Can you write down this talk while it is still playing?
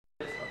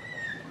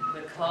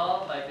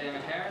Call by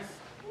Damon Harris,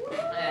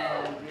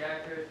 and the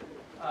actors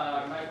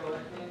are Michael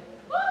Whitney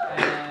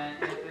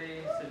and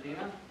Anthony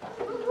Cedeno.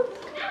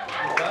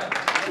 Enjoy.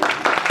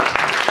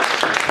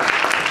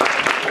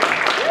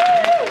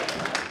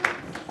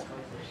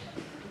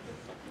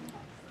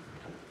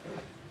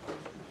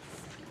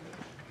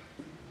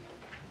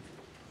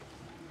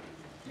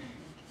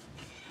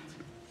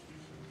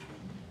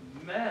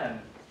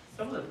 Man,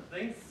 some of the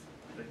things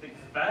I think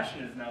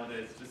fashion is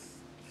nowadays just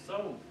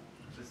so,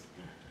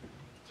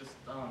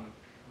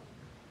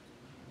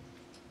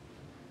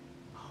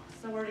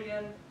 what's that word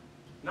again?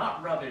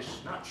 Not rubbish,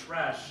 not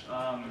trash.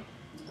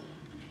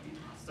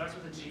 Starts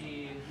with a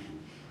G.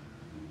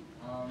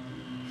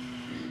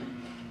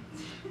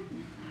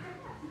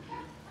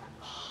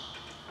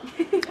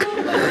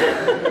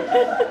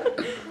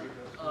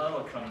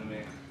 It'll come to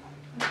me.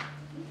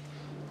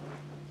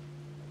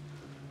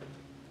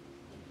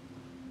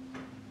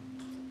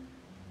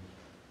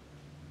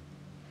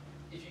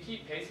 If you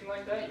keep pacing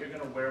like that, you're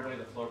gonna wear away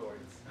the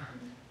floorboards.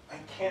 I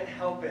can't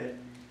help it.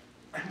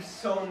 I'm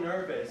so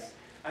nervous.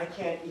 I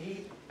can't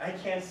eat, I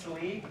can't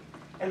sleep,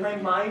 and my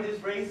mind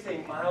is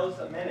racing miles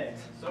a minute.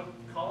 So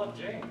call up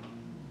Jane.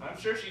 I'm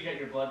sure she can get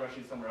your blood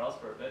rushing somewhere else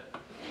for a bit.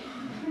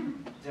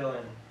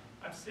 Dylan.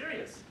 I'm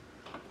serious.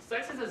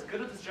 Sex is as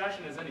good a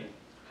distraction as any.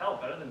 Hell,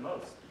 better than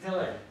most.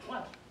 Dylan.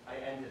 What? I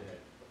ended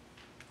it.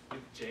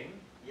 With Jane?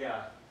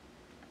 Yeah.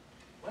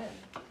 When?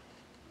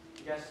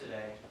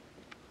 Yesterday.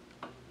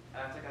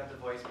 After I got the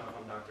voicemail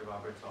from Dr.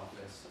 Roberts'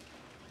 office.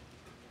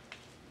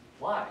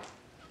 Why?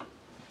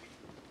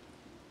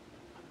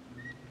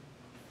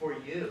 For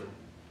you.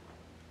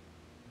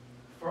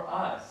 For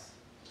us.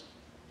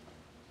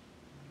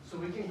 So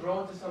we can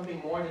grow into something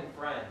more than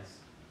friends.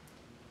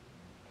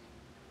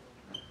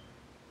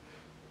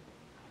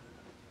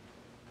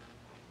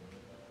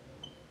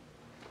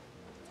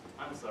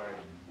 I'm sorry.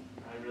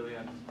 I really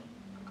am.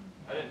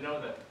 I didn't know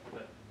that,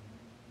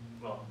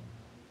 well,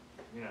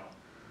 you know.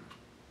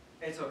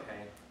 It's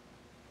okay.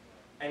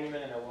 Any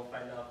minute we'll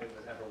find out if it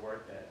was ever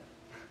worth it.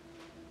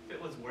 If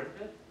it was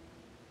worth it?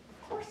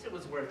 Of course it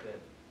was worth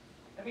it.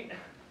 I mean,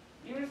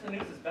 even if the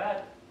news is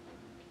bad,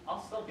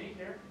 I'll still be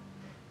here.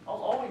 I'll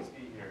always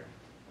be here.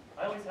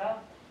 I always have,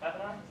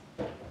 haven't I?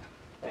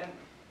 And,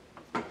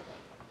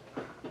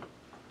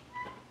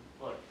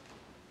 look,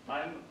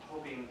 I'm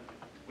hoping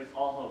with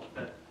all hope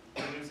that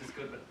the news is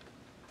good, but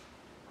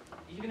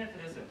even if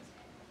it isn't,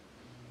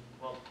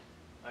 well,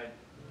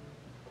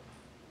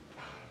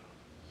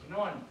 you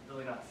know I'm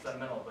really not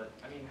sentimental, but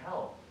I mean,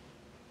 hell,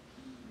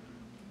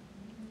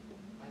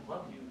 I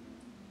love you.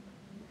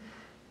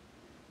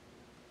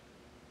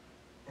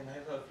 And I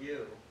love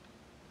you.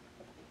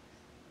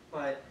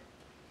 But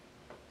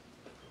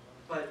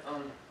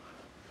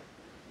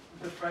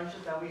the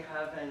friendship that we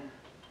have and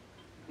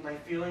my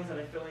feelings that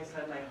I feel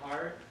inside my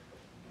heart,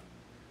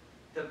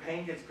 the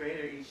pain gets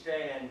greater each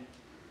day, and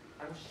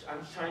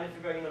I'm trying to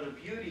figure out, you know, the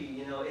beauty,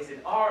 you know, is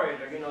it art,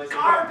 or, you know, is it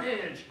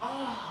garbage?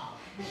 Oh.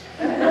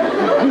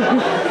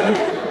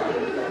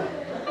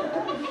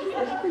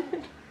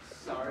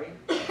 Sorry?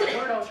 The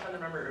word I was trying to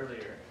remember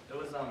earlier, it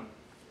was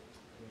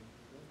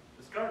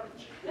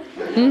garbage.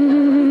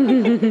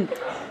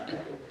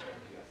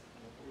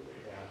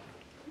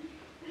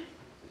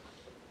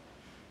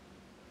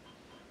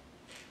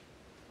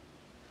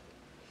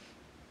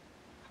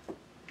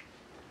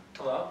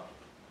 Hello?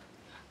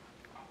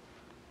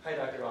 Hi,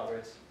 Dr.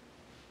 Roberts.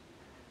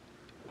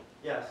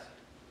 Yes.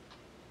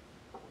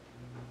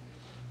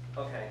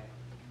 Okay.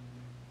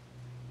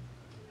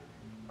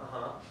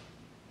 Uh-huh.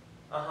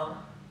 Uh-huh.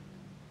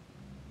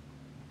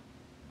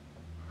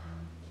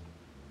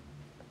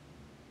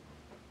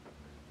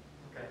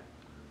 Okay.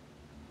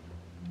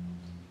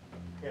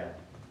 Yeah.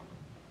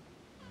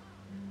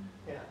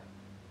 Yeah.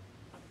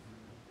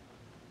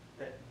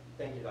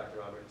 Thank you, Dr.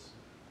 Roberts.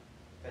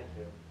 Thank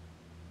you.